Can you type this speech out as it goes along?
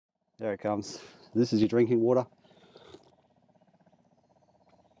There it comes. This is your drinking water.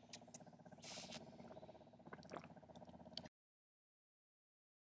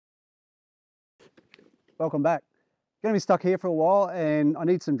 Welcome back. Going to be stuck here for a while and I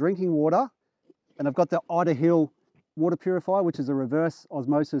need some drinking water, and I've got the ITEHIL water purifier, which is a reverse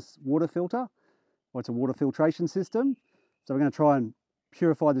osmosis water filter, or it's a water filtration system. So we're going to try and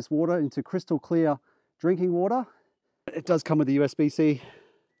purify this water into crystal clear drinking water. It does come with a USB-C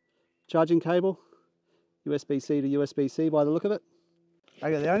charging cable, USB-C to USB-C by the look of it.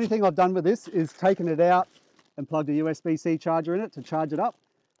 Okay, the only thing I've done with this is taken it out and plugged a USB-C charger in it to charge it up.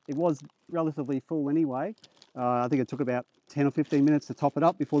 It was relatively full anyway. I think it took about 10 or 15 minutes to top it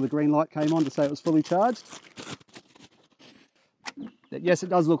up before the green light came on to say it was fully charged. Yes, it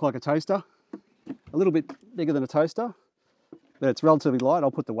does look like a toaster, a little bit bigger than a toaster, but it's relatively light.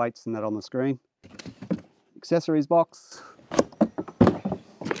 I'll put the weights and that on the screen. Accessories box.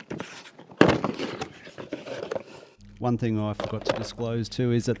 One thing I forgot to disclose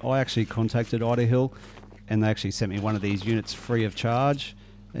too is that I actually contacted ITEHIL and they actually sent me one of these units free of charge.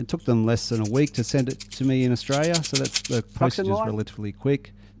 It took them less than a week to send it to me in Australia, so that's the process is relatively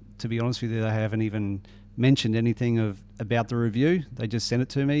quick. To be honest with you, they haven't even mentioned anything about the review. They just sent it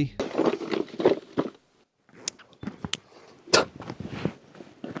to me.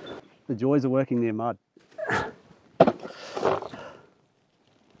 The joys of working near mud.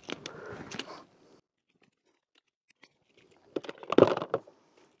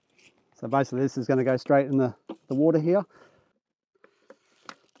 So basically this is going to go straight in the water here.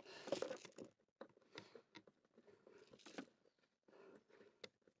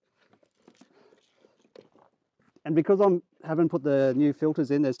 And because I haven't put the new filters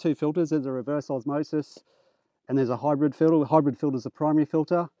in, there's two filters. There's a reverse osmosis and there's a hybrid filter. The hybrid filter is the primary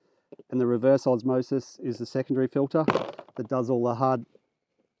filter and the reverse osmosis is the secondary filter that does all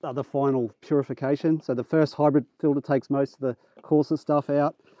the final purification. So the first hybrid filter takes most of the coarser stuff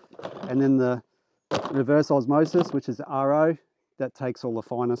out, and then the reverse osmosis, which is the RO, that takes all the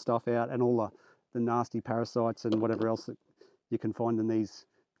finer stuff out and all the nasty parasites and whatever else that you can find in these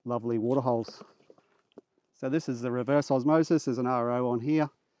lovely water holes. So this is the reverse osmosis. There's an RO on here.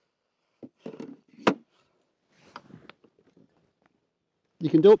 You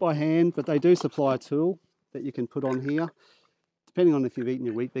can do it by hand, but they do supply a tool that you can put on here, depending on if you've eaten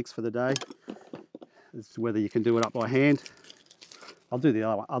your Weet-Bix for the day, as to whether you can do it up by hand. I'll do the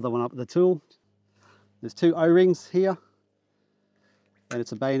other one up with the tool. There's two O-rings here, and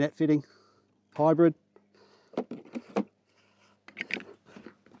it's a bayonet fitting, hybrid.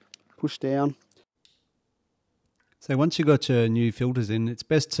 Push down. So once you've got your new filters in, it's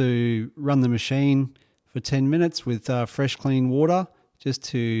best to run the machine for 10 minutes with fresh clean water, just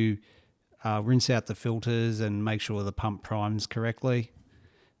to rinse out the filters and make sure the pump primes correctly.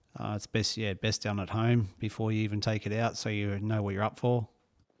 It's best done at home before you even take it out, so you know what you're up for.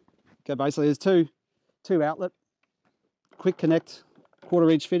 Okay, basically there's two outlet, quick connect,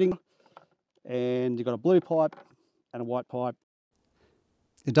 1/4 inch fitting, and you've got a blue pipe and a white pipe.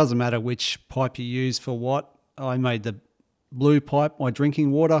 It doesn't matter which pipe you use for what. I made the blue pipe my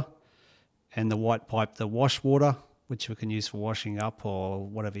drinking water and the white pipe the wash water, which we can use for washing up or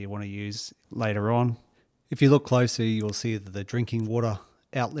whatever you want to use later on. If you look closely, you'll see that the drinking water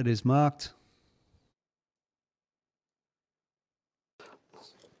outlet is marked.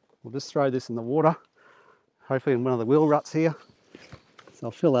 We'll just throw this in the water, hopefully in one of the wheel ruts here. So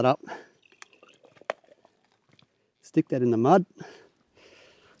I'll fill that up, stick that in the mud.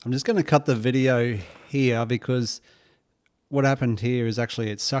 I'm just going to cut the video here because what happened here is actually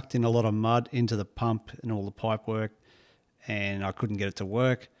it sucked in a lot of mud into the pump and all the pipe work, and I couldn't get it to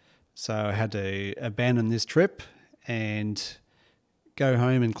work. So I had to abandon this trip and go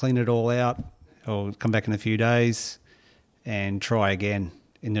home and clean it all out, or come back in a few days and try again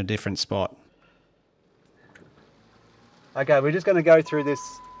in a different spot. Okay, we're just going to go through this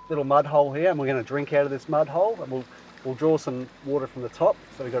little mud hole here and we're going to drink out of this mud hole, and we'll draw some water from the top.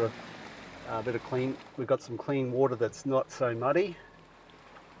 So we've got a bit of clean, we've got some clean water that's not so muddy.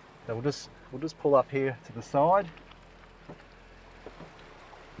 So we'll just pull up here to the side.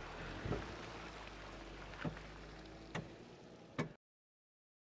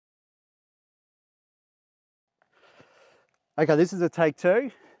 Okay, this is a take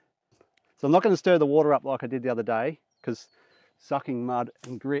two. So I'm not going to stir the water up like I did the other day, because sucking mud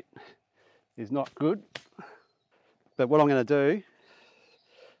and grit is not good. But what I'm going to do,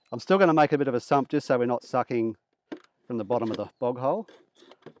 I'm still going to make a bit of a sump just so we're not sucking from the bottom of the bog hole.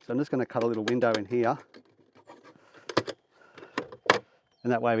 So I'm just going to cut a little window in here,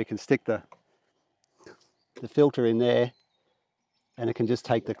 and that way we can stick the filter in there and it can just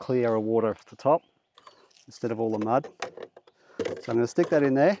take the clearer water off the top instead of all the mud. So I'm going to stick that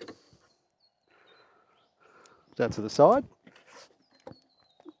in there. Put that to the side.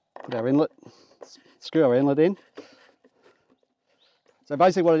 Put our inlet, screw our inlet in. So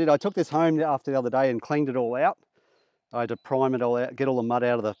basically what I did, I took this home after the other day and cleaned it all out. I had to prime it all out, get all the mud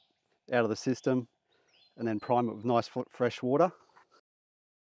out of the system, and then prime it with nice fresh water.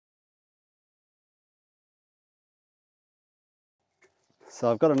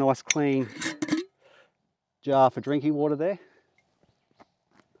 So I've got a nice clean jar for drinking water there.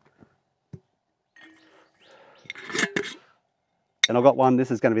 And I've got one,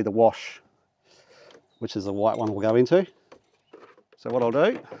 this is going to be the wash, which is the white one we'll go into. So what I'll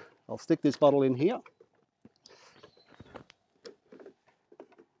do, I'll stick this bottle in here.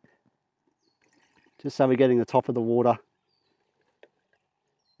 Just so we're getting the top of the water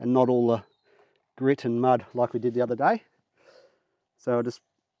and not all the grit and mud like we did the other day. So I'll just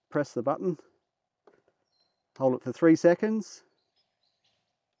press the button, hold it for 3 seconds.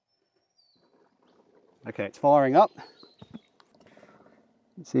 Okay, it's firing up.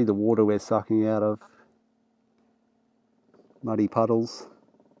 You see the water we're sucking out of, muddy puddles.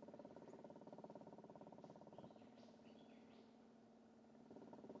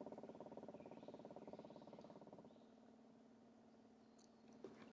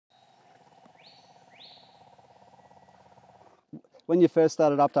 When you first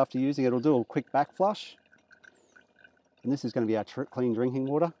start it up after using it, it'll do a quick back flush. And this is going to be our clean drinking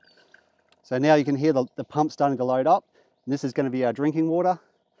water. So now you can hear the pump starting to load up. And this is going to be our drinking water.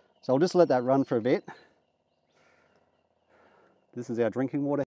 So I'll just let that run for a bit. This is our drinking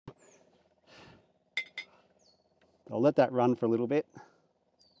water. I'll let that run for a little bit.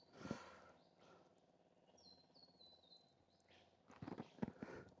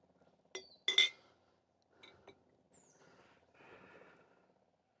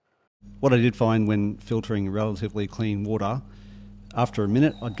 What I did find when filtering relatively clean water, after a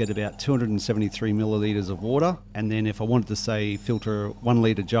minute I'd get about 273 millilitres of water, and then if I wanted to say filter 1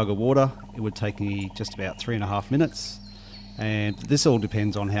 litre jug of water, it would take me just about 3.5 minutes. And this all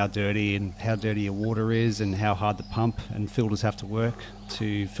depends on how dirty your water is and how hard the pump and filters have to work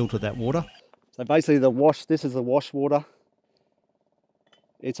to filter that water. So basically this is the wash water.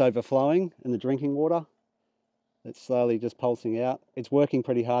 It's overflowing in the drinking water. It's slowly just pulsing out. It's working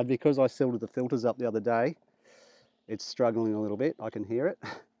pretty hard because I sealed the filters up the other day. It's struggling a little bit, I can hear it.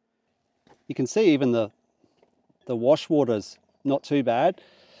 You can see even the wash water's not too bad.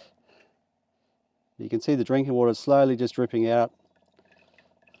 You can see the drinking water slowly just dripping out.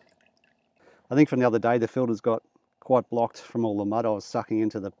 I think from the other day the filters got quite blocked from all the mud I was sucking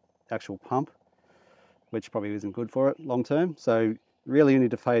into the actual pump, which probably isn't good for it long term. So really you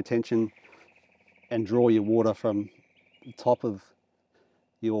need to pay attention and draw your water from the top of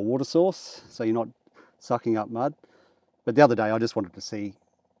your water source so you're not sucking up mud. But the other day I just wanted to see,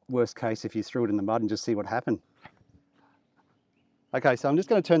 worst case, if you threw it in the mud and just see what happened. Okay, so I'm just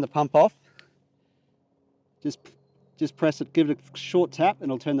going to turn the pump off. Just press it, give it a short tap and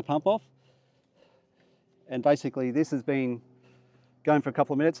it'll turn the pump off. And basically this has been going for a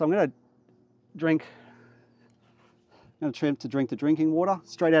couple of minutes. So I'm going to attempt to drink the drinking water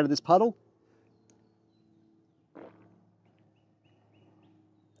straight out of this puddle.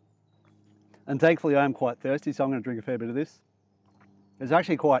 And thankfully I am quite thirsty, so I'm going to drink a fair bit of this. It's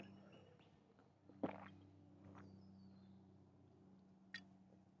actually quite...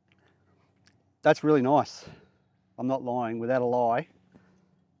 That's really nice. I'm not lying, without a lie.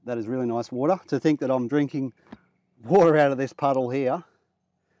 That is really nice water. To think that I'm drinking water out of this puddle here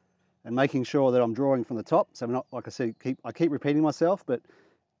and making sure that I'm drawing from the top. So I'm not, like I said, I keep repeating myself, but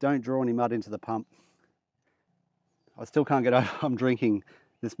don't draw any mud into the pump. I still can't get over I'm drinking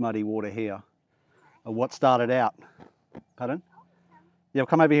this muddy water here. Or what started out. Pardon? Yeah,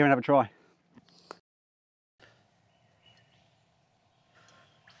 come over here and have a try.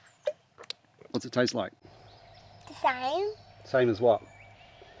 What's it taste like? The same. Same as what?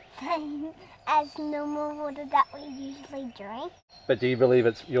 Same as normal water that we usually drink. But do you believe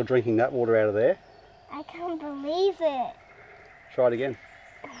you're drinking that water out of there? I can't believe it. Try it again.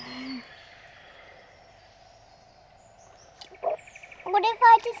 What if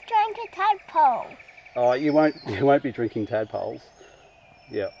I just drank a tadpole? Oh, you won't be drinking tadpoles.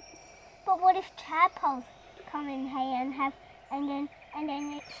 Yeah. But what if tadpoles come in here and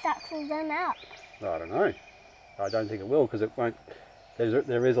then it sucks them up? I don't know. I don't think it will, because it won't.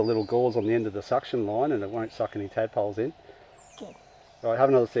 There is a little gauze on the end of the suction line, and it won't suck any tadpoles in. Good. All right, have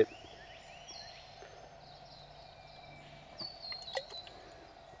another sip.